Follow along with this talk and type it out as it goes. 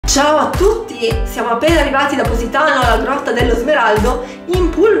Ciao a tutti! Siamo appena arrivati da Positano alla Grotta dello Smeraldo in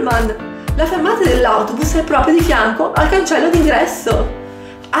pullman. La fermata dell'autobus è proprio di fianco al cancello d'ingresso.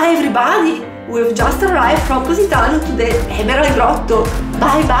 Hi everybody! We've just arrived from Positano to the Emerald Grotto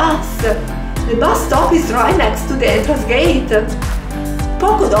by bus. The bus stop is right next to the entrance gate.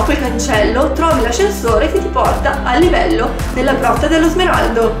 Poco dopo il cancello trovi l'ascensore che ti porta al livello della Grotta dello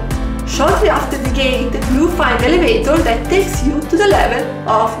Smeraldo. Shortly after the gate, you find the elevator that takes you to the level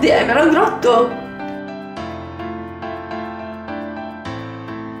of the Emerald Grotto.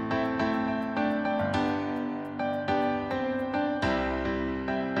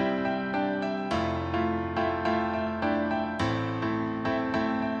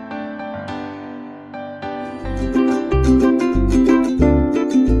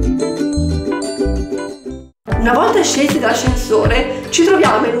 Una volta scesi dall'ascensore, ci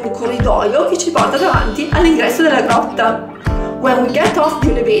troviamo in un corridoio che ci porta davanti all'ingresso della grotta. When we get off the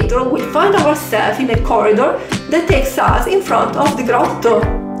elevator, we find ourselves in a corridor that takes us in front of the grotto.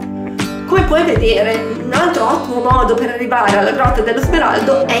 Come puoi vedere, un altro ottimo modo per arrivare alla Grotta dello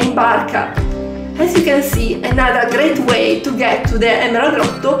Smeraldo è in barca. As you can see, another great way to get to the Emerald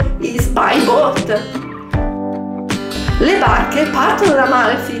Grotto is by boat. Le barche partono da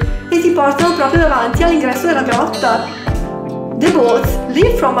Amalfi e ti portano proprio davanti all'ingresso della grotta. The boats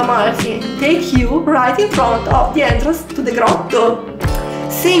leave from Amalfi and take you right in front of the entrance to the grotto.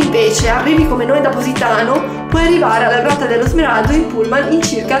 Se invece arrivi come noi da Positano, puoi arrivare alla Grotta dello Smeraldo in pullman in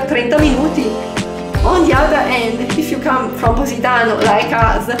circa 30 minuti. On the other hand, if you come from Positano like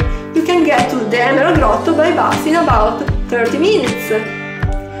us, you can get to the Emerald Grotto by bus in about 30 minutes.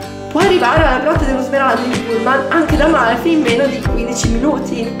 Puoi arrivare alla Grotta dello Smeraldo in pullman anche da Amalfi in meno di 15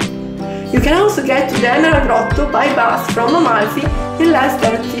 minuti. You can also get to the Emerald Grotto by bus from Amalfi in less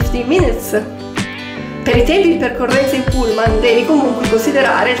than 15 minutes. Per i tempi di percorrenza in pullman devi comunque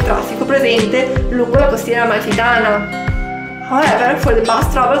considerare il traffico presente lungo la costiera amalfitana. However, for the bus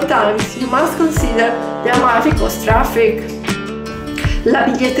travel times you must consider the Amalfi Coast traffic. La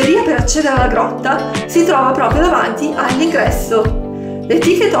biglietteria per accedere alla grotta si trova proprio davanti all'ingresso. The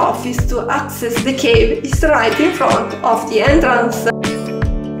ticket office to access the cave is right in front of the entrance.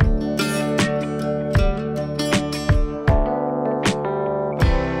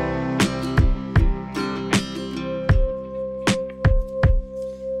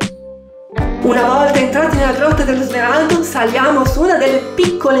 Una volta entrati nella Grotta dello Smeraldo, saliamo su una delle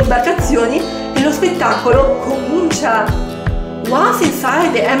piccole imbarcazioni e lo spettacolo comincia. Once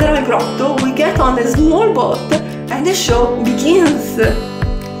inside the Emerald Grotto, we get on a small boat and the show begins.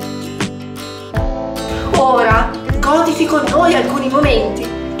 Ora, goditi con noi alcuni momenti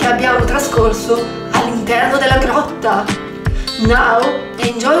che abbiamo trascorso all'interno della grotta. Now,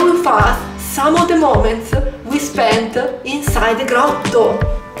 enjoy with us some of the moments we spent inside the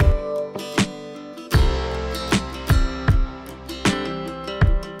grotto.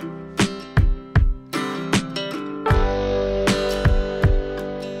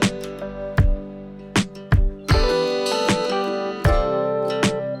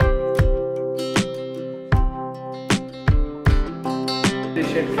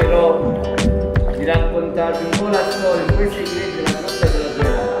 Cercherò di raccontarvi un po' la storia, un po' i segreti della Grotta dello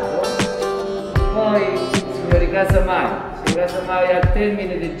Smeraldo. Poi, signori Casamai, al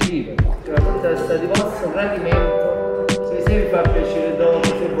termine del giro, racconta sta di vostro gradimento. Se vi fa piacere dopo,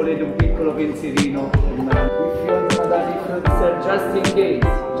 se volete un piccolo pensierino.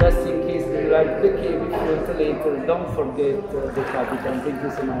 Just in case you like the cave, if you want later, don't forget the captain. Thank you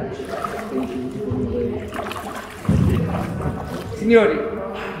so much. Thank you. Signori,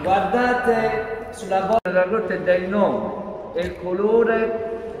 guardate sulla borda della grotta e dà il nome e il colore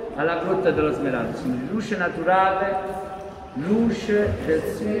alla Grotta dello Smeraldo. Luce naturale, luce del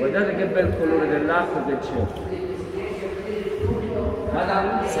sole. Guardate che bel colore dell'acqua che c'è.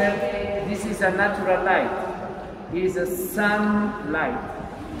 Madame said, this is a natural light. It is a sunlight.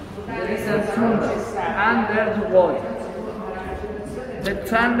 There is a tunnel under the water. The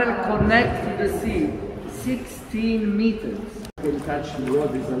tunnel connects to the sea. 16 meters. You can touch the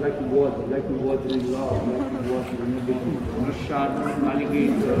water, it's like water in love, like water in everything. No sharks, no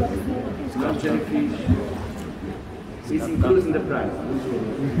alligators, no jellyfish. It's included in the price.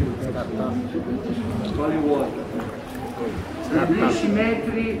 Holy water. 10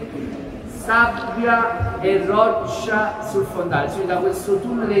 metri, sabbia e roccia sul fondale. Quindi da questo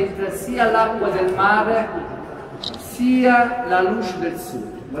tunnel entra sia l'acqua del mare sia la luce del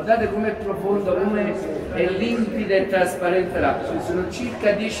sole. Guardate com'è profondo, come è limpida e trasparente l'acqua, ci sono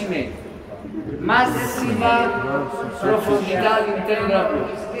circa 10 metri, massima profondità all'interno della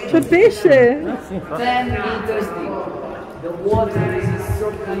grotta. C'è pesce! 10 meters deep. The water is so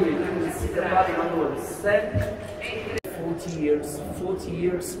clear, you can see the bottom of the water. 40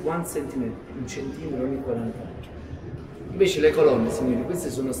 years, 1 centimetro, un centimetro ogni 40 anni. Invece le colonne, signori, queste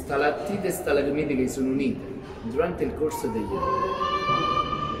sono stalattite e stalagmite che sono unite durante il corso degli anni.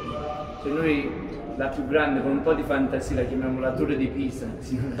 Cioè noi la più grande, con un po' di fantasia, la chiamiamo la torre di Pisa.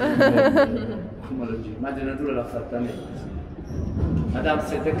 Madre Natura l'ha fatta meglio. Madame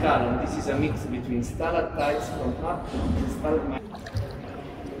said the column, this is a mix between stalactites from up and stalagmites.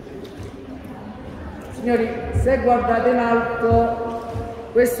 Signori, se guardate in alto,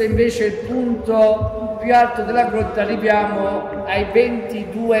 questo invece è il punto più alto della grotta, arriviamo ai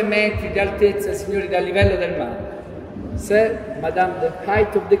 22 metri di altezza, signori, dal livello del mare. Se, Madame, the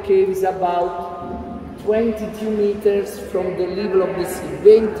height of the cave is about 22 meters from the level of the sea,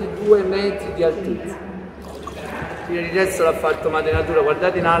 22 metri di altezza. Signori, adesso l'ha fatto Madre Natura,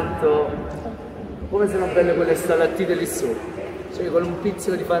 guardate in alto, come sono belle quelle stalattite lì sopra. Cioè, con un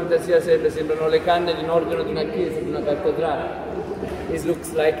pizzico di fantasia sembrano le canne di un organo di una chiesa, di una cattedrale. This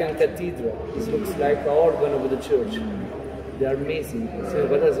looks like a cathedral, this looks like an organ of the church. They are amazing,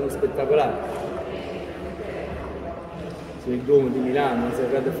 guardate, sono spettacolari. Sono il Duomo di Milano, la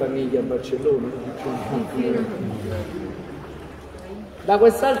Sagrada Famiglia a Barcellona. Da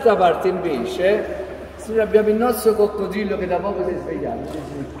quest'altra parte invece, signori, abbiamo il nostro coccodrillo che da poco si è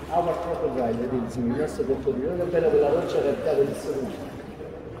svegliato. Our crocodile, vedete, il nostro coccodrillo. Guarda che bella quella roccia calcata lì sopra.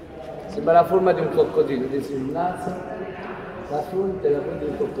 Sembra la forma di un coccodrillo, vedete, il naso, la fronte e la punta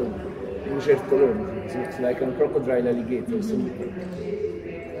del coccodrillo. Un certolone, looks like a crocodile alligator.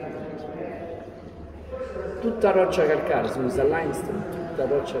 Tutta roccia calcarea, si usa limestone, tutta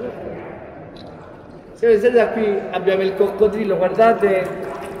roccia calcarea. Se vedete da qui abbiamo il coccodrillo, guardate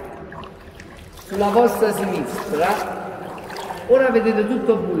sulla vostra sinistra. Ora vedete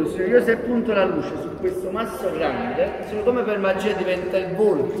tutto buio, io se punto la luce su questo masso grande, come per magia diventa il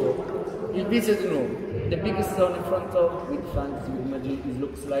volto, il viso di nuovo. The biggest stone in front of with fantasy, with magic, it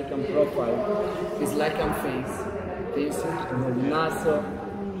looks like a profile, it's like a face, il naso,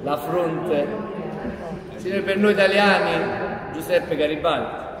 la fronte. Signori, per noi italiani, Giuseppe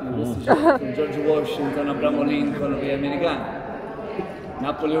Garibaldi, George Washington, Abramo Lincoln per gli americani.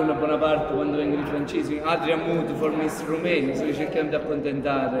 Napoleone Bonaparte quando vengono i francesi, Adrian Mutu, formisti rumeni, se cerchiamo di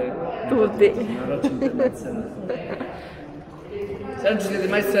accontentare tutti. Una roccia internazionale. Se non ci siete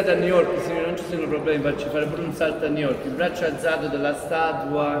mai stati a New York, signori, non ci sono problemi, farci fare pure un salto a New York, il braccio alzato della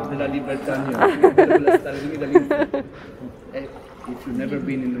statua della libertà a New York, quella statua lì. If you've never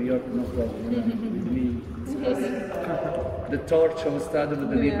been in New York, no problem. The torch of Statua of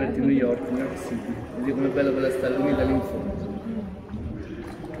the Liberty in New York City. Vedi com'è bella quella statua unita lì in fondo.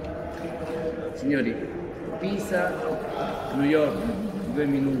 Signori, Pisa, New York, 2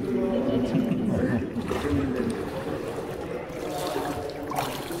 minuti.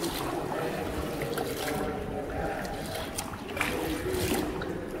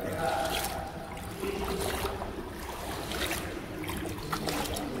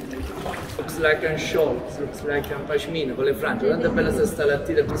 Looks like a shawl, looks like a pashmina con le frange. Guarda bella questa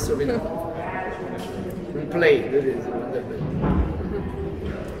stalattita qui sopra. Un play, vedete, guarda bella.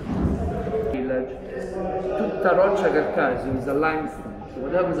 Tutta roccia calcarea, si usa limestone.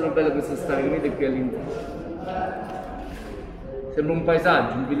 Guardate come sono belle queste stalagmite qui all'interno. Sembra un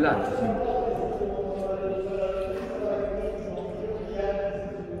paesaggio, un villaggio.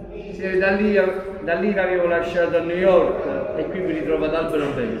 Sì, da lì vi avevo lasciato a New York e qui mi ritrovo ad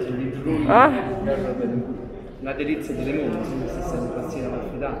Albero-Bello, una delizia di limone, questa è una costiera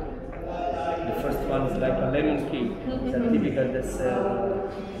amalfitana. The first one is like a lemon cake, it's a typical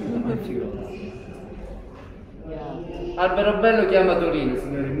dessert Amalfi-Grotte. Albero-Bello chiama Torino,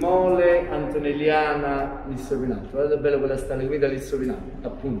 signori, mole antonelliana lì sopra in alto. Guardate bello quella stalagmita lì sopra in alto,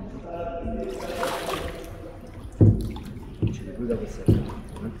 appunto. Ci ricorda questa cosa.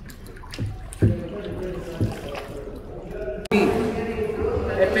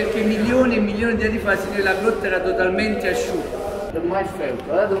 È perché milioni e milioni di anni fa, signori, la grotta era totalmente asciutta. Mai felpa,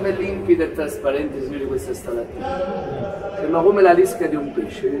 guardate com'è limpida e trasparente, signori, questa stalattina. Sembra come la lisca di un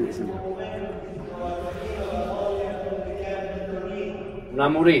pesce, vedete, signori? Una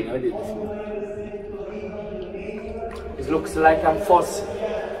morena, vedete, signori? It looks like a fossil.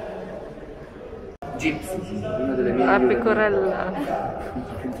 Gypsy, una delle mie. La pecorella.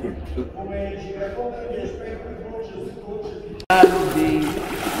 Di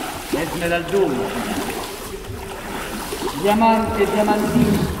Esmeraldone, diamante e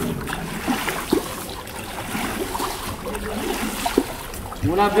diamantini,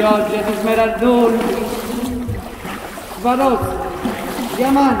 una pioggia di smeraldoni, sbarozzi,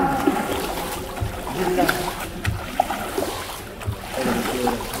 diamanti,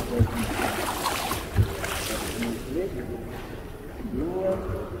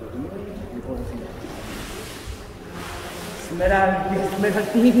 Smeraldi,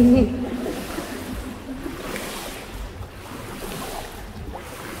 smeraldini.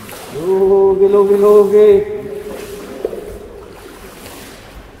 Lunghi.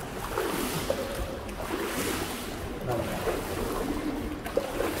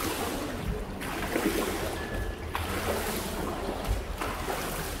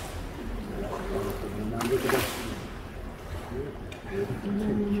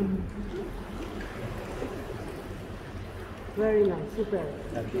 Very nice,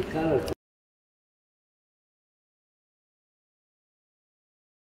 super.